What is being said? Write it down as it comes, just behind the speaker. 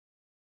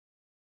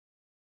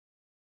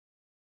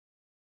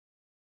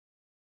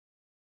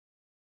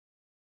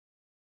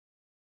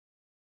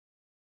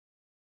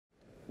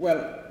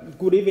Well,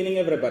 good evening,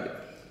 everybody.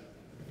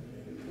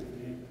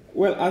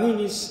 Well, I think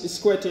it's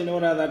quite in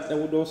order that I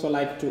would also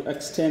like to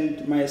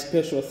extend my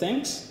special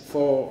thanks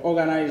for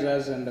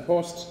organizers and the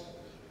hosts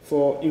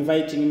for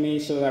inviting me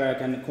so that I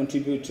can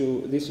contribute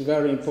to this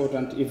very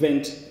important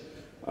event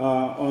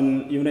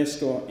on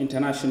UNESCO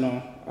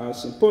International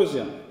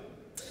Symposium.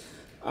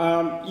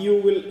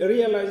 You will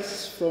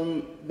realize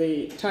from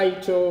the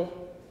title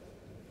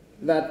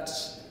that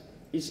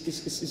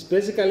it's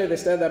basically the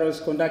study that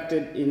was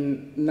conducted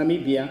in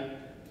Namibia,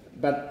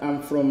 but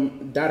I'm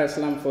from Dar es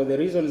Salaam for the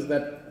reasons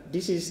that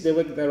this is the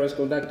work that was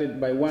conducted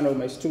by one of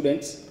my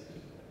students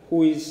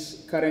who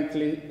is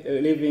currently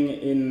living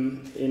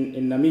in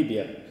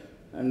Namibia.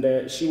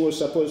 And she was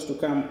supposed to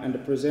come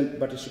and present,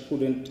 but she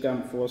couldn't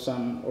come for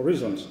some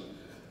reasons.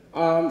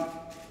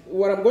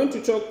 What I'm going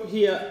to talk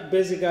here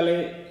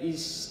basically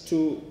is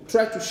to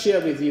try to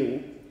share with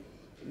you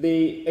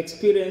the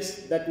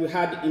experience that we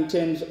had in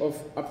terms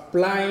of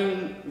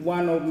applying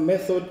one of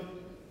method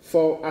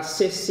for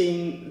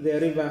assessing the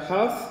river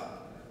health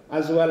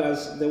as well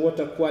as the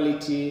water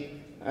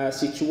quality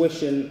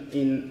situation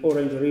in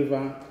Orange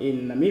River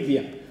in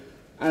Namibia.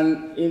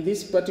 And in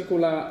this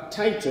particular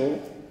title,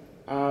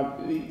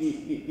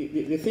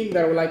 the thing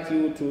that I would like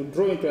you to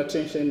draw into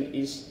attention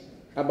is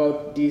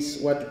about this,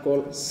 what we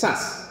call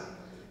SAS.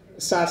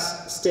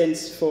 SAS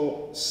stands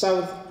for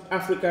South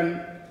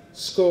African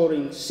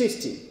Scoring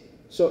System.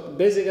 So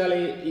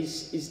basically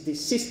is the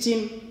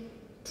system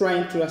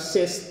trying to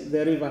assess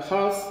the river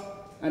health,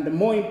 and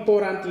more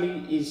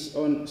importantly is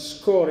on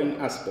scoring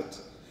aspect.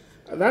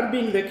 That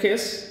being the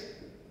case,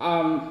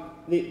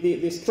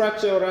 the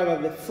structure, or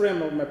rather the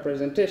frame of my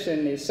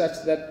presentation is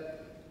such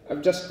that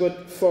I've just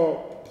got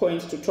 4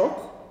 points to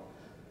talk.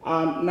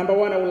 Number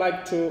one, I would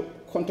like to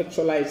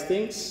contextualize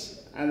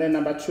things, and then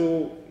number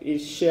 2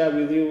 is share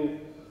with you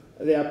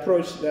the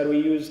approach that we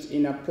used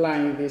in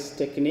applying this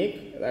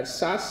technique, that's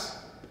SAS.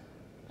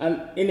 And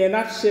in a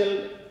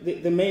nutshell,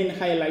 the main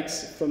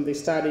highlights from the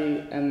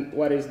study and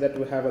what is that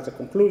we have as a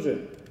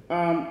conclusion.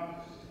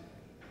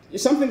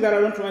 It's something that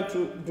I don't want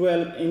to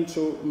dwell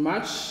into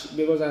much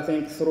because I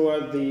think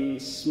throughout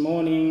this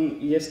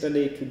morning,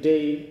 yesterday,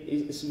 today,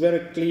 it's very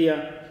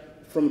clear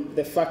from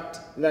the fact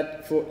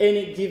that for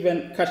any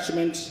given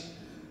catchment,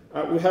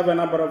 we have a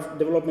number of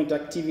development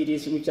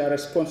activities which are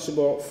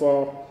responsible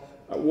for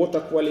water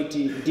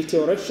quality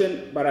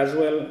deterioration, but as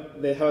well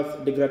the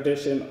health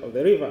degradation of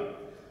the river.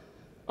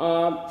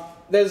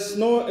 There's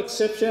no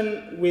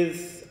exception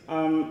with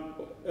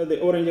the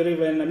Orange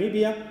River in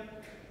Namibia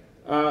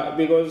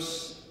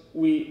because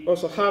we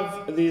also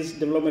have these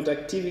development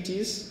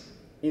activities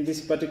in this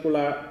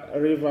particular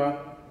river,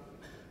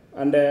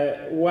 and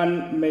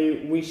one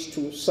may wish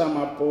to sum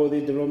up all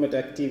the development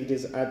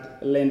activities as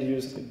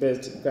land-use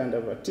based kind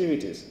of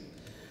activities.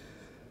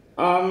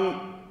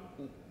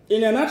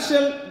 In a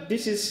nutshell,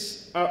 this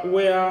is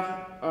where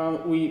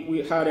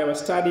we had our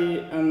study,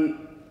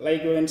 and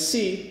like you can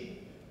see,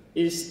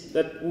 is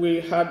that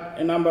we had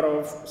a number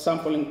of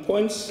sampling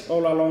points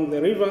all along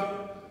the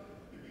river.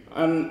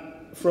 And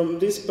from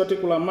this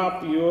particular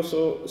map, you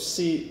also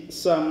see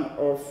some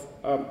of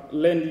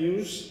land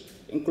use,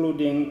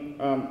 including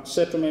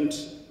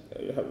settlement,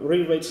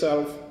 river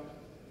itself,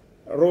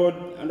 road,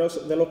 and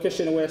also the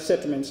location where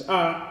settlements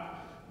are,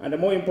 and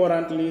more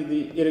importantly,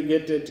 the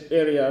irrigated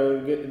area, or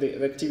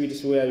the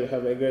activities where you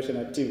have irrigation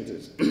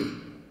activities.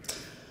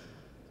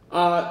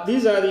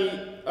 These are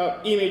the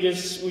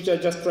images which are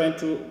just trying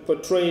to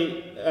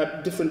portray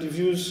different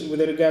views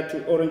with regard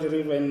to Orange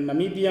River in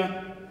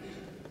Namibia.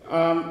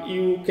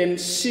 You can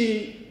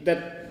see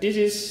that this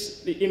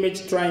is the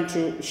image trying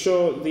to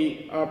show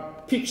the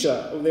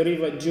picture of the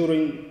river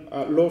during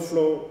low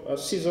flow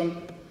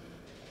season.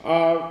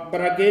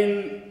 But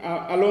again,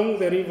 along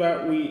the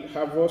river, we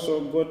have also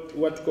got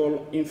what we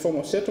call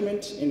informal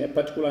settlement in a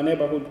particular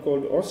neighborhood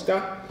called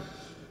Oscar.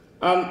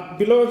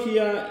 Below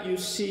here, you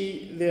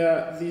see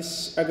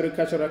this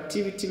agricultural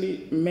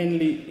activity,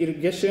 mainly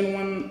irrigation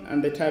one,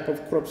 and the type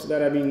of crops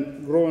that are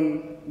being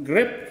grown,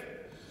 grape.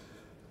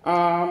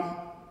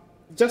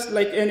 Just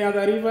like any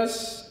other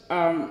rivers,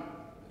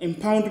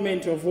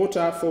 impoundment of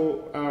water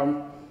for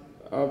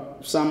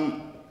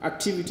some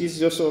activities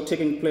is also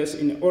taking place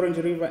in Orange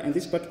River. In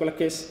this particular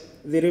case,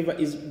 the river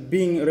is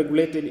being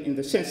regulated in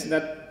the sense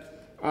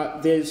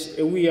that there's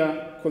a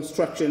weir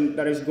construction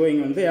that is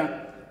going on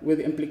there, with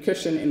the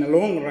implication in the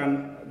long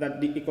run that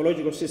the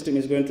ecological system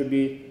is going to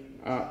be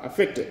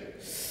affected.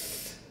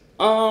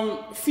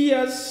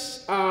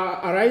 Fears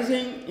are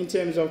arising in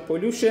terms of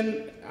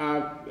pollution.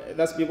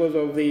 That's because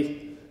of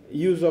the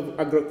use of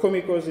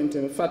agrochemicals in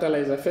terms of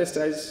fertilizer,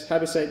 pesticides,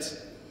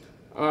 herbicides,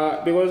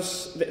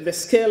 because the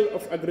scale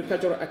of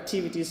agricultural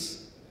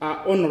activities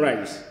are on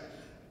rise.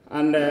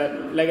 And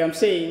like I'm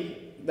saying,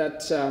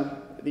 that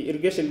the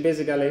irrigation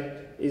basically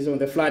is on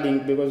the flooding,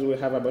 because we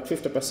have about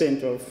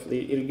 50% of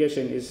the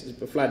irrigation is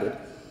flooded.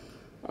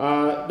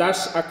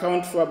 That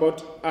accounts for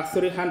about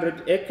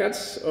 300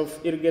 acres of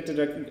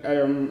irrigated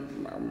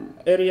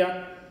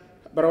area,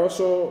 but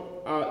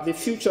also the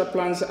future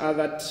plans are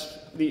that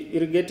the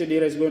irrigated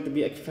area is going to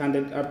be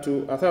expanded up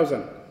to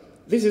 1,000.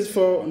 This is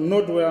for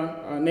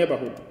Nodwell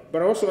neighborhood.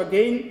 But also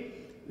again,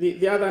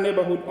 the other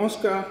neighborhood,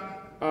 Onska,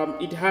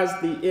 it has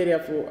the area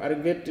for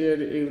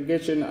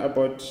irrigation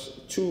about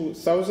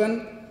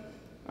 2,000.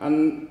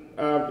 And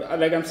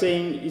like I'm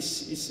saying,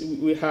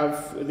 we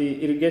have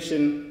the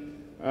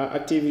irrigation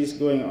activities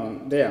going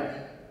on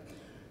there.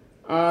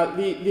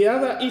 The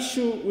other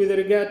issue with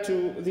regard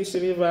to this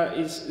river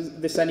is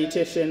the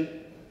sanitation,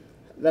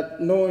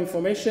 that no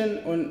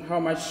information on how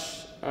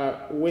much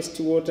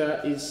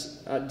wastewater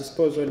is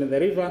disposed in the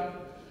river.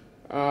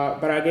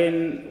 But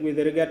again, with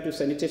regard to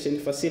sanitation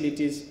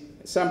facilities,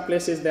 some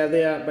places they're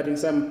there, but in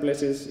some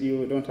places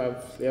you don't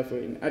have, therefore,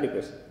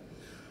 inadequacy.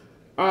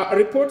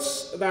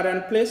 Reports that are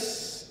in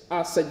place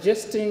are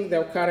suggesting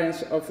the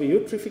occurrence of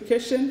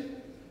eutrophication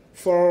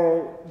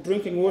for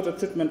drinking water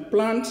treatment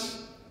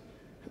plants,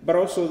 but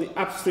also the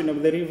upstream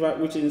of the river,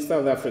 which is in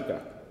South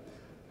Africa.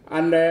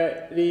 And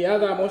the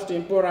other most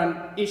important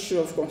issue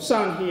of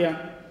concern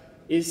here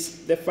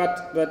is the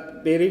fact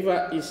that the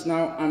river is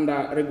now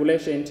under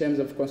regulation in terms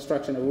of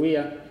construction of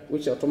weir,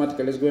 which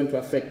automatically is going to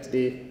affect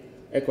the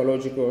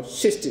ecological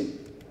system.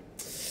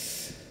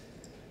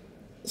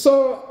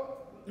 So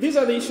these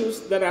are the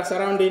issues that are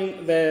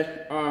surrounding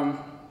the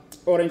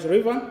Orange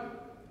River,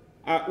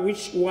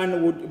 which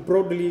one would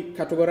broadly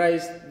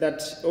categorize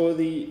that all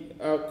the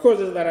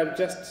causes that I've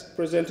just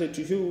presented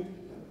to you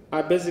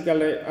are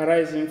basically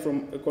arising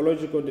from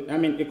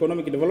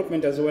economic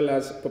development as well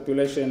as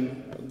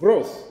population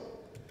growth.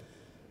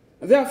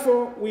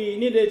 Therefore, we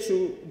needed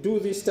to do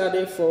this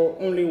study for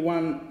only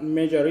one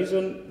major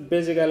reason.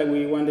 Basically,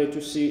 we wanted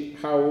to see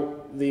how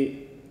the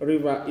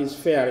river is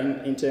faring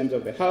in terms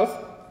of the health.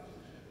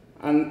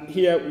 And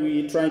here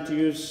we try to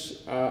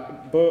use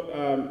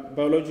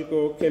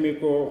biological,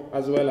 chemical,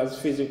 as well as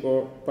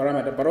physical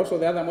parameters. But also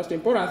the other most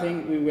important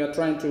thing, we were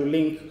trying to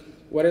link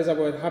what is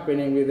about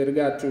happening with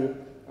regard to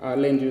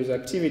land use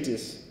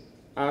activities.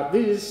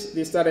 This is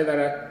the study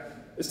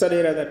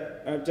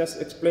that I've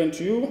just explained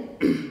to you.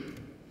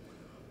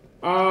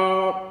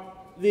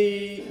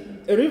 The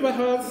river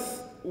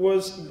health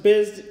was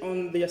based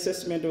on the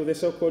assessment of the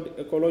so-called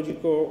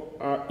ecological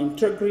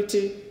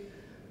integrity.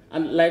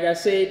 And like I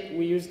said,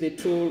 we use the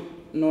tool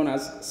known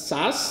as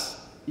SAS,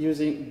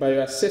 using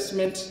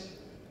bioassessment.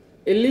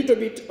 A little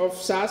bit of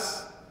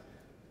SAS.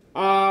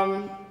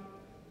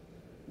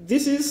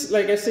 This is,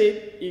 like I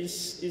said,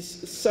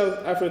 is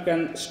South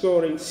African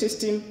scoring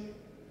system,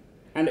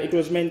 and it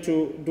was meant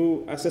to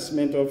do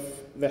assessment of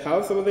the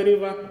health of the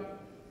river.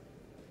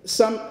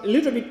 Some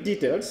little bit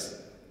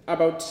details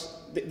about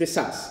the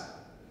SAS.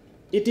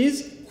 It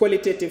is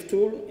qualitative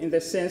tool in the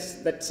sense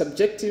that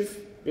subjective,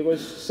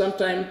 because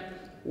sometimes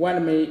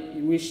one may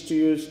wish to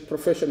use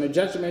professional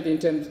judgment in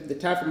terms of the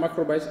type of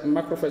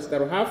macrophytes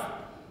that we have,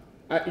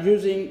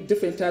 using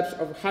different types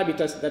of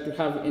habitats that we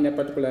have in a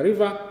particular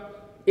river.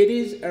 It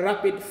is a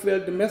rapid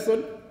field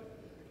method.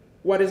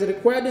 What is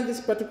required in this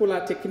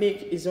particular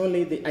technique is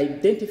only the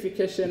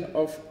identification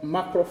of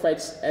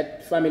macrophytes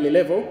at family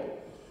level.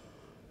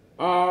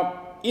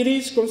 It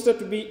is considered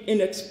to be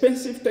an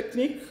inexpensive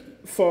technique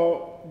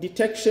for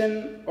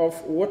detection of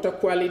water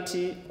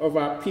quality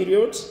over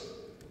periods.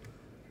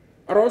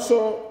 And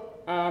also,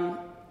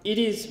 it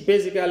is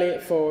basically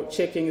for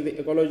checking the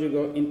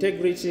ecological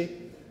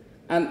integrity.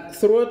 And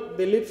throughout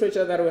the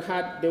literature that we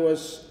had, there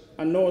was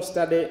no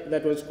study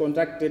that was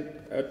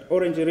conducted at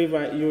Orange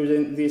River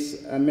using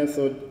this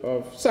method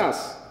of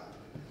SAS.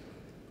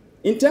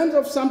 In terms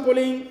of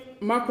sampling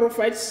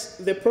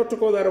macrophytes, the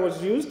protocol that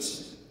was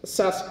used,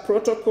 SAS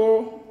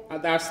protocol,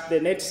 that's the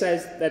net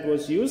size that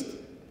was used.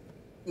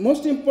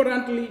 Most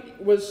importantly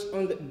was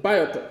on the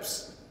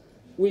biotopes.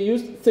 We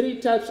used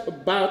 3 types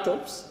of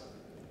biotopes.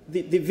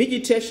 The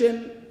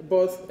vegetation,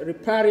 both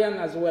riparian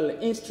as well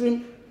as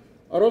in-stream,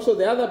 or also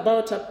the other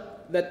biotope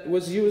that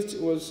was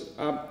used was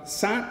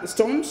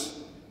sandstones,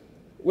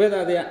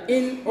 whether they are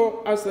in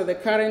or outside the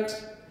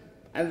current.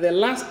 And the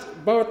last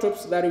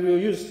biotopes that we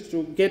used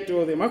to get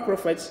to the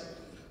macrophytes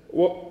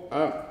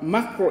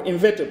were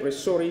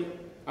Invertebrates,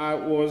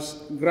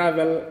 was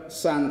gravel,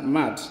 sand,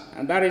 mud.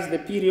 And that is the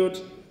period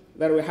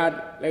that we had.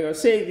 Like I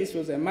was saying, this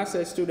was a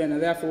master's student,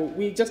 and therefore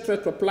we just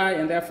tried to apply,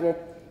 and therefore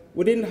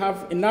we didn't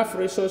have enough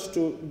resource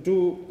to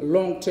do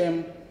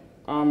long-term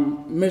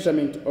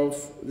measurement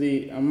of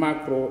the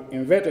macro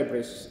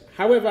invertebrates.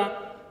 However,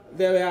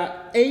 there were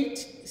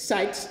 8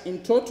 sites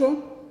in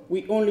total.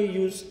 We only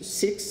used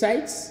 6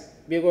 sites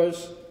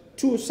because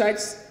 2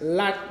 sites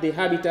lacked the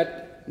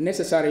habitat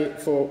necessary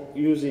for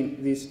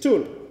using this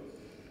tool.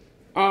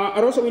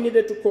 And also we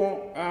needed to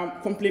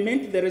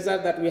complement the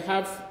result that we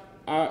have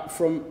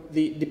from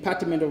the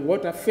Department of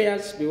Water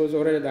Affairs, because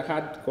already they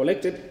had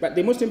collected. But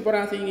the most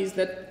important thing is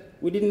that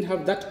we didn't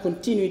have that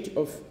continuity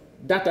of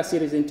data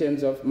series in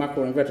terms of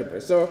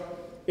macroinvertebrates. So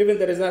even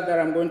the result that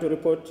I'm going to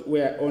report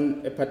were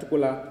on a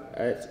particular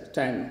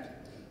time.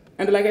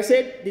 And like I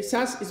said, the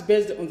SAS is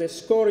based on the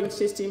scoring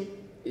system.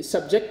 It's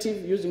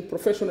subjective, using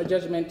professional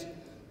judgment.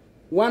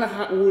 One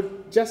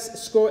would just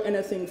score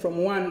anything from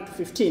 1 to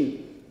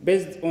 15.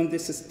 based on the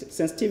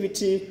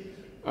sensitivity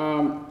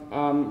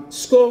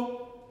score,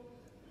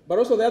 but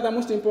also the other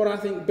most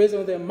important thing, based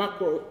on the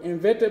macro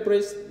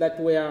invertebrates that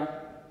were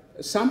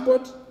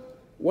sampled,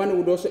 one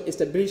would also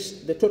establish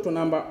the total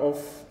number of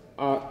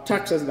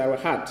taxa that were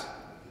had.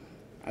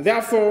 And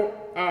therefore,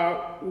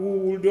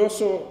 we would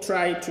also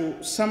try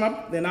to sum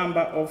up the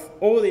number of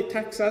all the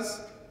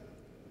taxa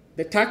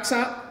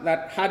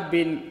that had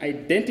been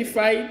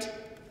identified.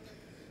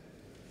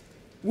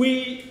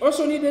 We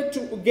also needed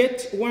to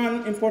get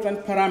one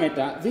important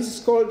parameter. This is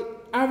called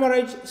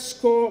average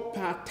score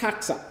per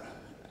taxa.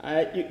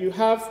 You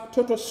have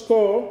total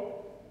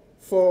score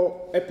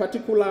for a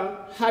particular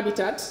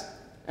habitat,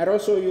 and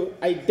also you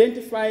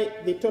identify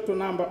the total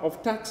number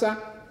of taxa,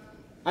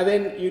 and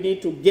then you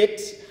need to get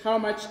how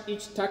much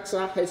each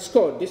taxa has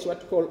scored. This is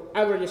what we call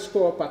average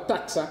score per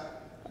taxa.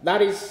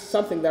 That is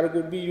something that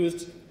could be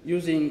used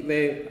using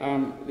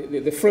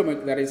the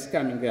framework that is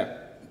coming there.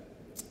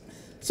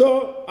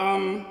 So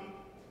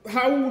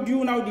how would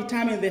you now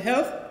determine the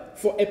health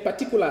for a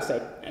particular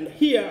site? And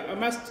here I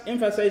must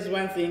emphasize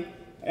one thing.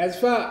 As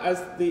far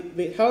as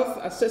the health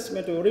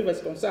assessment of a river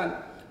is concerned,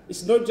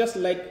 it's not just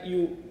like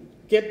you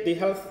get the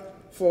health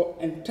for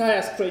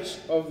entire stretch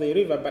of the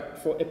river, but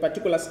for a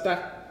particular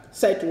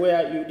site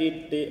where you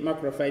did the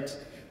macrophyte,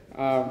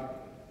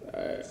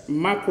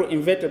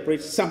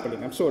 macroinvertebrate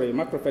sampling. I'm sorry,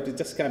 macrophyte is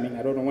just coming,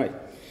 I don't know why.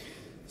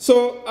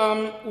 So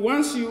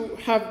once you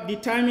have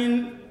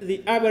determined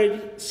the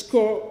average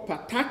score per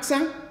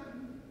taxa,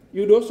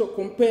 you'd also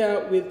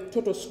compare with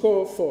total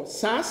score for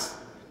SAS,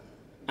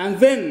 and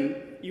then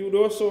you would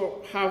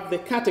also have the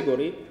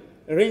category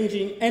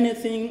ranging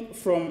anything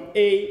from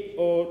A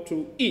or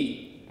to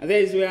E. And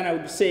that is where I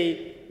would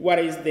say what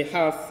is the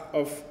health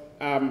of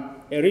a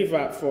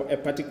river for a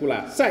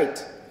particular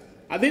site.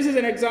 And this is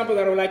an example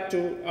that I would like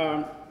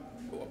to,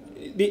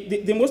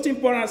 the most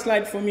important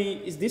slide for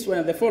me is this one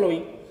and the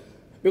following,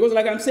 because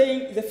like I'm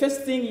saying, the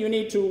first thing you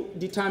need to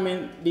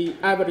determine the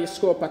average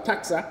score per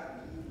taxa,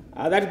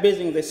 that is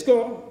based on the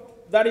score,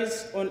 that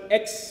is on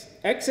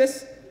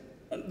x-axis,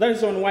 that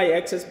is on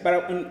y-axis,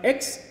 but on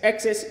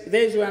x-axis,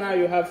 there is where now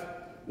you have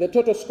the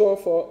total score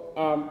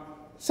for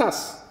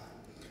SAS.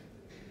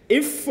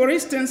 If, for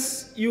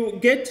instance, you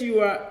get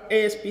your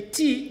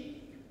ASPT,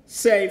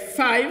 say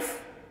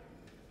 5,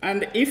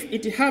 and if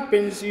it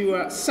happens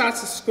your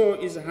SAS score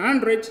is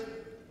 100,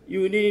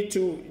 you need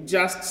to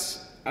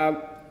just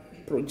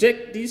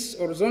project this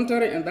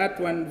horizontally and that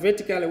one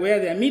vertically where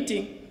they are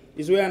meeting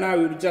is where now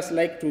you would just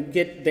like to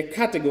get the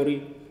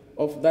category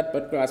of that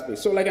particular aspect.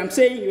 So like I'm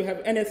saying, you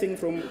have anything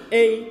from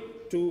A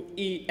to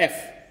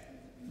EF.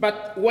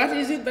 But what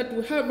is it that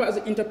we have as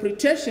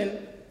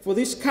interpretation for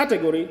this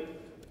category?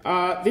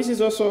 This is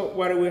also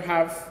what we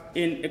have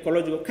in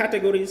ecological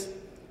categories,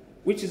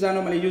 which is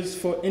normally used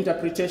for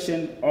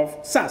interpretation of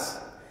SAS.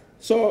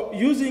 So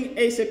using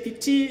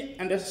ASPT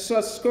and the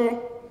SAS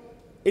score,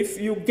 if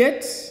you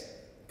get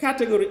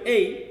category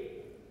A,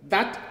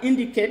 that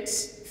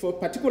indicates for a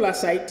particular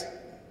site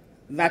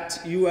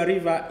that your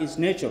river is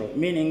natural,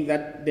 meaning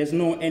that there's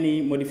no any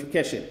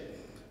modification.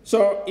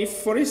 So if,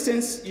 for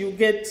instance, you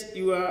get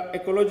your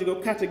ecological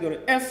category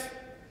F,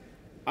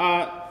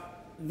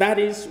 that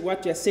is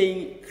what you're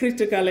saying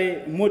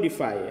critically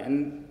modified,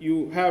 and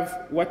you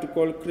have what we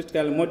call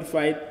critically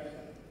modified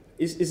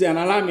is an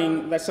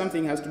alarming that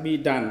something has to be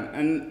done.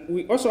 And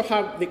we also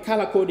have the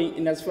color coding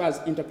in as far as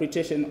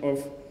interpretation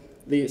of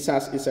the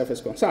SAS itself is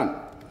concerned.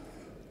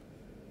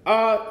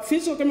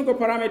 Physicochemical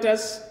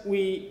parameters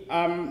we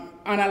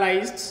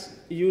analyzed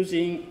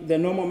using the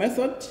normal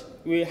method.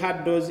 We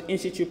had those in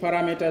situ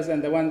parameters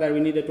and the one that we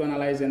needed to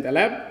analyze in the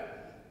lab.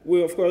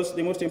 We, of course,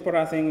 the most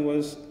important thing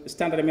was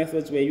standard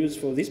methods were used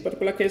for this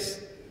particular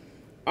case.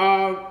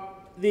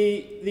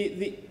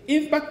 The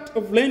impact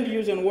of land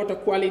use on water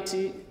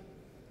quality,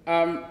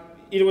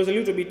 it was a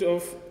little bit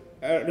of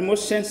remote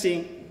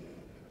sensing.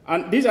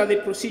 And these are the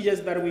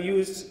procedures that we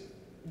used,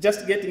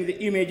 just getting the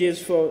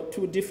images for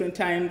 2 different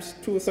times,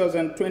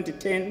 2020,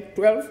 10,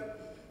 12.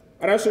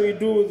 And also we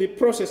do the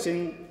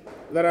processing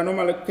that are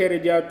normally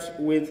carried out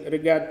with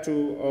regard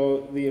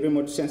to the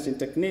remote sensing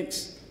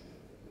techniques.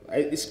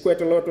 It's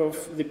quite a lot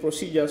of the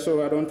procedure,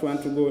 so I don't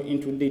want to go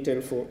into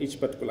detail for each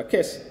particular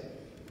case.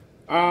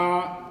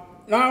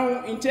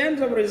 Now, in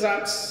terms of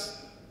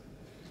results,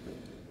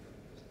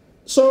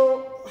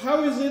 so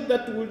how is it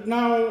that we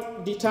now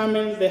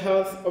determine the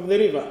health of the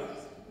river?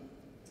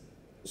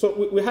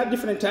 So we had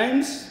different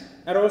times,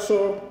 and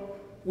also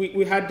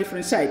we had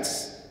different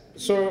sites.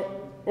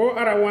 So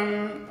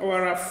OR1,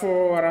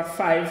 OR4,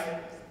 OR5,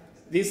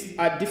 these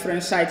are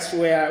different sites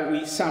where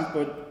we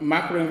sampled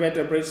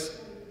macroinvertebrates.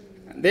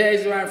 There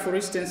is one, for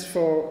instance,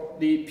 for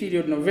the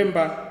period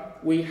November,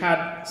 we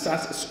had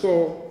SAS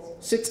score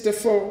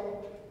 64.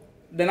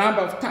 The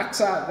number of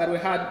taxa that we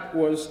had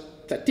was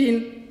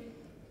 13,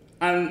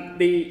 and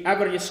the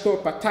average score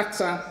per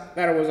taxa,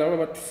 that was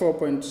about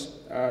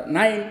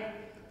 4.9.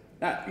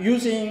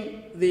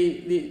 Using the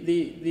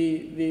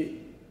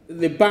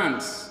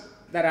bands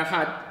that I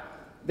had,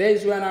 there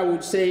is when I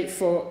would say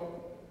for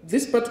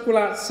this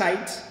particular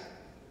site,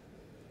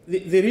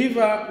 the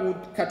river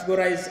would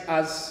categorize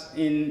as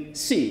in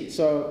C,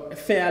 so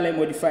fairly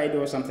modified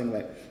or something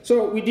like that.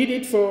 So we did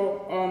it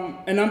for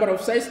a number of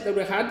sites that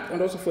we had,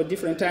 and also for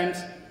different times,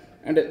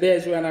 and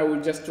there's when I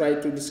will just try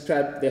to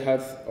describe the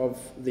health of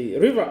the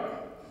river.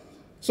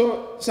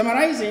 So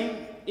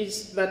summarizing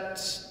is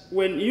that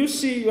when you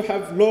see you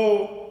have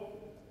low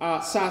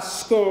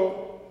SAS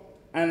score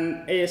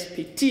and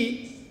ASPT,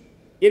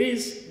 it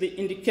is the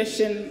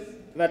indication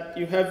that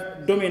you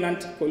have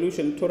dominant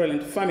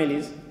pollution-tolerant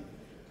families,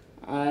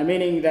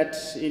 meaning that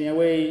in a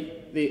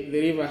way the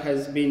river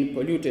has been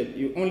polluted.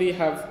 You only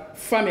have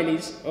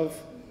families of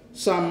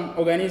some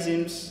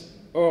organisms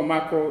or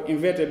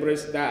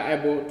macro-invertebrates that are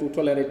able to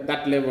tolerate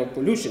that level of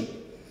pollution.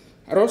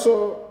 And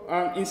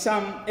also in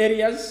some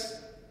areas,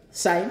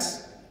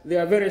 sites, they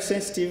are very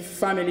sensitive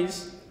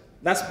families.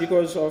 That's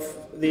because of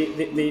the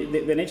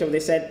nature of the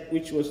site,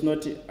 which was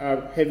not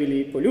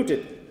heavily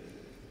polluted.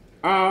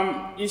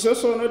 It's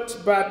also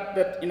not bad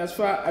that in as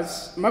far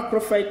as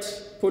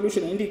macrophyte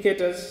pollution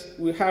indicators,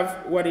 we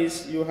have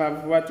you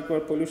have what you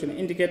call pollution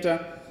indicator,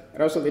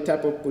 and also the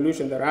type of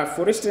pollution there are.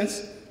 For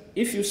instance,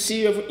 if you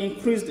see an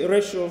increased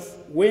ratio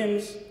of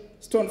worms,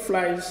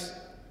 stoneflies,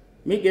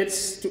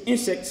 maggots to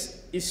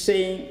insects, is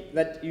saying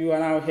that you are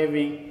now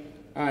having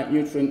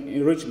nutrient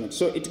enrichment.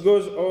 So it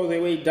goes all the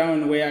way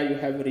down where you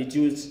have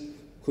reduced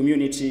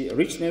community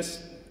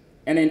richness,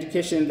 an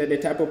indication that the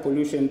type of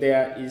pollution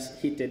there is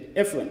heated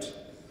effluent.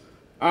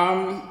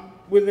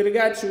 With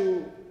regard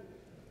to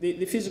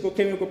the physical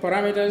chemical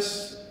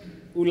parameters,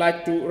 we'd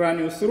like to run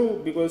you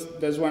through because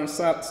there's one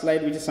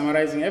slide which is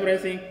summarizing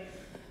everything.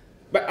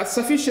 But it's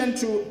sufficient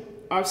to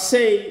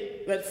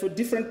say that for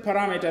different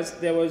parameters,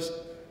 there was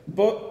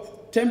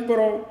both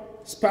temporal,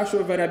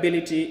 spatial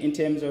variability in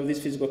terms of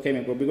this physical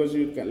chemical, because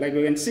like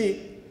you can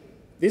see,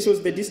 this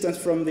was the distance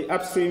from the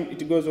upstream,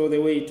 it goes all the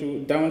way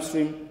to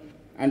downstream,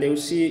 and you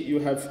see you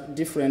have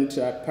different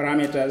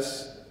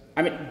parameters,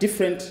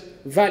 different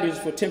values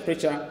for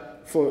temperature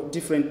for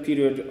different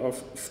period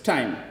of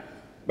time.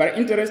 But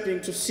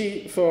interesting to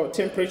see for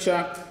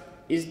temperature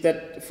is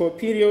that for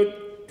period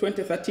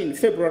 2013,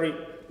 February,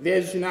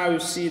 there's now you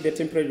see the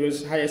temperature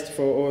was highest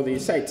for all the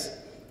sites.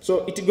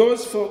 So it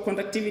goes for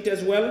conductivity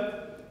as well,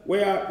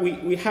 where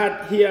we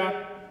had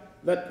here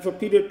that for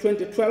period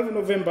 2012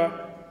 November,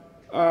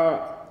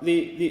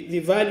 the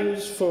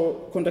values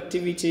for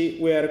conductivity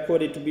were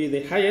recorded to be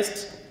the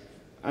highest,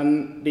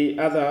 and the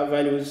other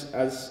values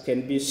as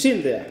can be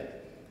seen there.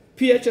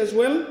 pH as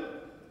well,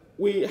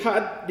 we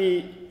had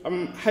the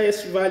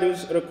highest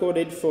values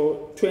recorded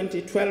for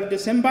 2012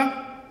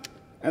 December,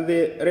 and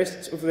the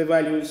rest of the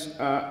values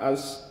are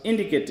as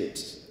indicated.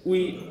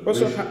 We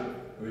also have...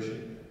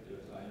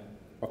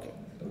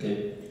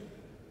 Okay.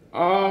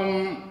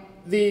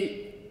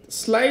 The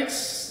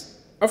slides,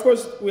 of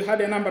course, we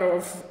had a number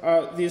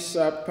of these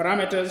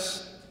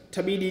parameters: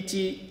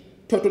 turbidity,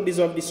 total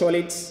dissolved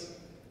solids,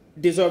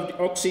 dissolved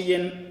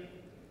oxygen,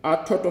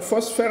 total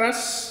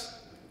phosphorus,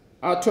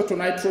 total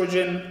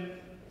nitrogen,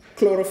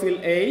 chlorophyll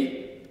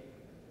A.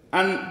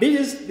 And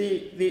this is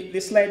the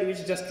slide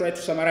which just tried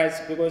to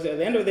summarize, because at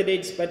the end of the day,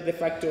 despite the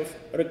fact of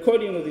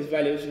recording of these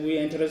values, we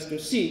are interested to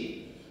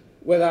see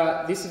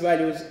whether these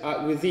values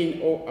are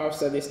within or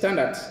outside the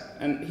standards.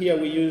 And here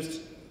we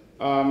used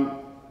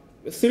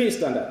 3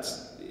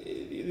 standards.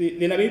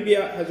 The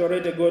Namibia has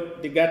already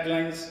got the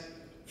guidelines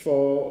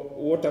for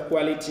water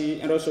quality,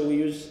 and also we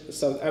use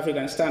South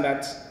African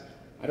standards,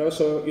 and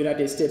also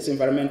United States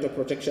Environmental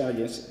Protection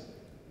Agency.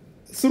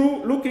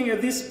 Through looking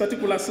at these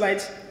particular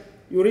slides,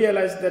 you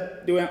realize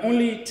that there were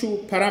only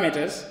 2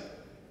 parameters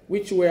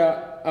which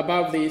were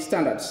above the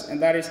standards,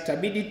 and that is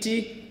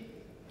turbidity.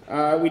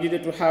 We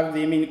needed to have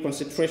the mean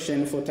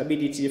concentration for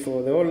turbidity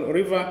for the whole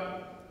river,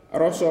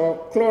 and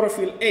also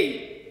chlorophyll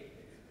A.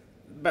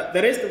 But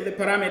the rest of the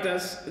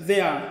parameters,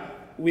 they are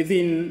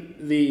within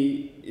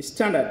the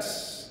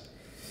standards.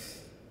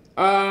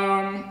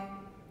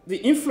 The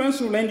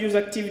influence of land use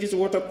activities,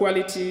 water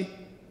quality,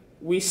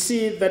 we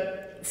see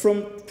that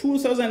from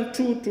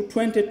 2002 to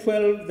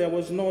 2012, there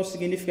was no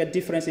significant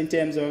difference in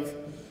terms of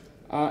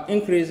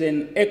increase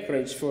in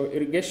acreage for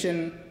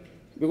irrigation,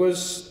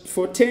 because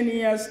for 10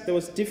 years, there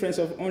was a difference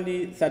of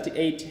only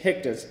 38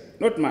 hectares,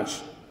 not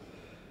much.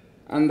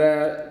 And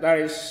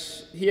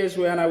here's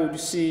where I would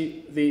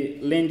see the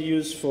land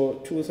use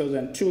for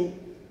 2002,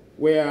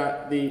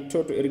 where the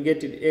total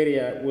irrigated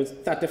area was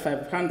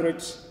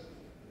 3,500,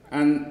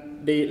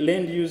 and the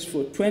land use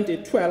for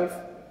 2012,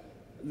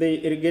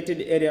 the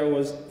irrigated area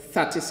was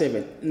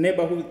 37,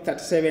 neighborhood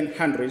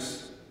 3,700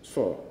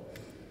 for.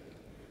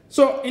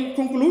 So in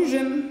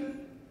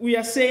conclusion, we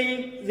are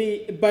saying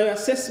the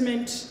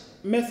bioassessment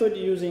method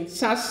using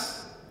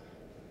SAS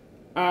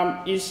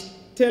is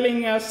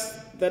telling us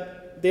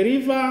that the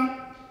river,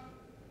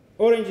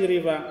 Orange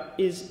River,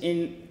 is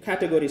in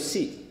category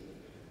C,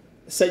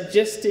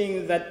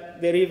 suggesting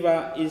that the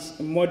river is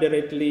a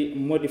moderately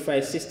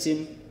modified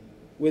system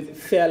with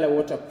fair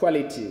water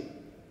quality.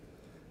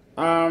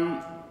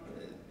 In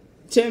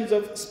terms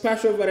of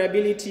spatial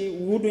variability,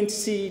 we wouldn't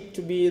see it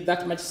to be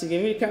that much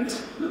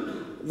significant.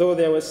 though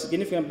there was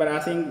significant, but I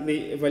think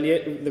the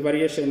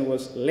variation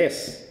was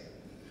less.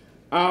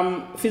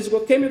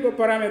 Physical-chemical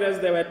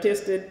parameters that were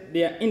tested,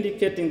 they are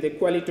indicating the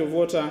quality of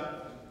water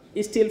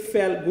is still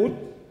fairly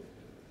good,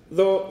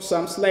 though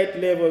some slight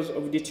levels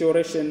of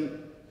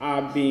deterioration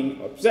are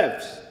being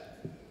observed.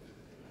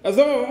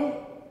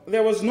 Although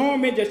there was no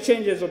major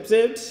changes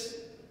observed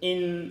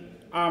in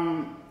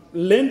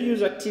land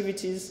use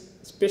activities,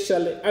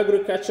 especially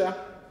agriculture,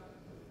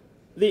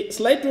 the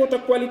slight water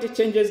quality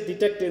changes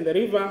detected in the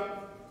river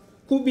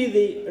could be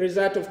the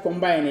result of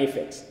combined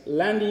effects,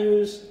 land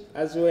use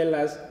as well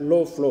as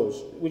low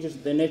flows, which is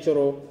the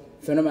natural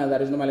phenomenon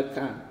that is normally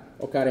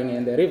occurring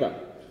in the river.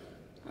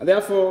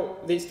 Therefore,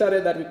 the study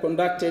that we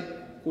conducted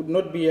could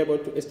not be able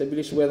to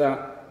establish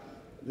whether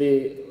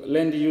the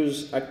land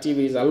use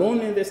activities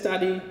alone in the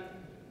study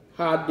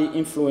had the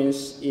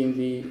influence in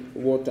the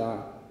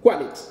water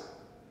quality.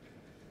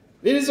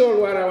 This is all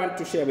what I want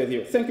to share with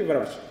you. Thank you very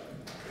much.